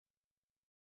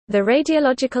The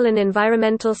Radiological and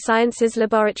Environmental Sciences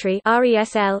Laboratory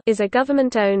is a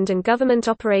government-owned and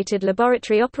government-operated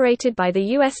laboratory operated by the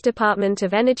U.S. Department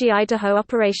of Energy Idaho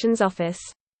Operations Office.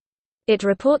 It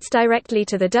reports directly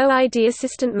to the DOE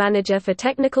Assistant Manager for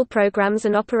Technical Programs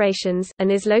and Operations,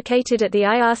 and is located at the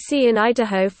IRC in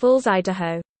Idaho Falls,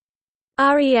 Idaho.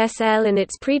 RESL and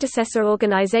its predecessor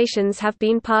organizations have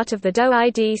been part of the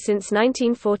DOE since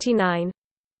 1949.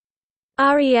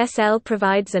 RESL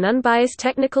provides an unbiased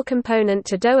technical component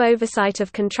to DOE oversight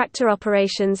of contractor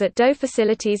operations at DOE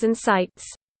facilities and sites.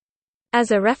 As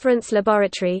a reference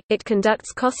laboratory, it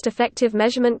conducts cost-effective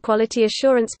measurement quality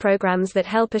assurance programs that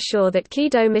help assure that key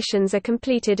DOE missions are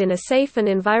completed in a safe and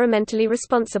environmentally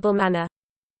responsible manner.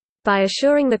 By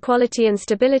assuring the quality and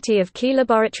stability of key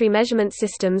laboratory measurement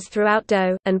systems throughout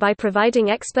DOE, and by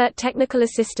providing expert technical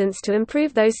assistance to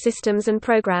improve those systems and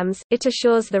programs, it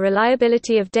assures the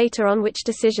reliability of data on which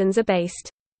decisions are based.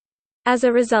 As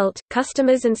a result,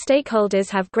 customers and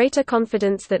stakeholders have greater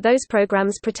confidence that those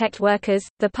programs protect workers,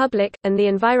 the public, and the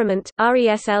environment.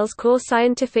 RESL's core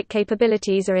scientific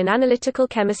capabilities are in analytical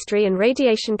chemistry and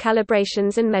radiation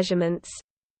calibrations and measurements.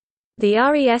 The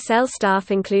RESL staff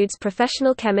includes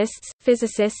professional chemists,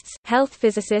 physicists, health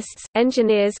physicists,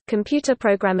 engineers, computer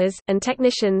programmers, and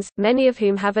technicians, many of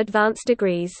whom have advanced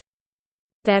degrees.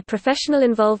 Their professional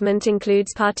involvement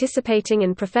includes participating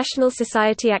in professional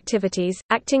society activities,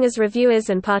 acting as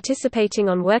reviewers and participating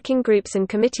on working groups and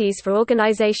committees for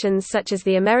organizations such as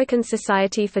the American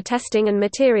Society for Testing and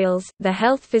Materials, the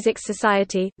Health Physics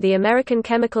Society, the American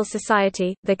Chemical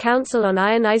Society, the Council on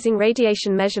Ionizing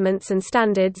Radiation Measurements and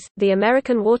Standards, the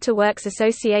American Water Works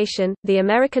Association, the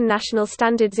American National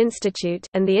Standards Institute,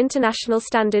 and the International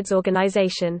Standards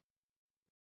Organization.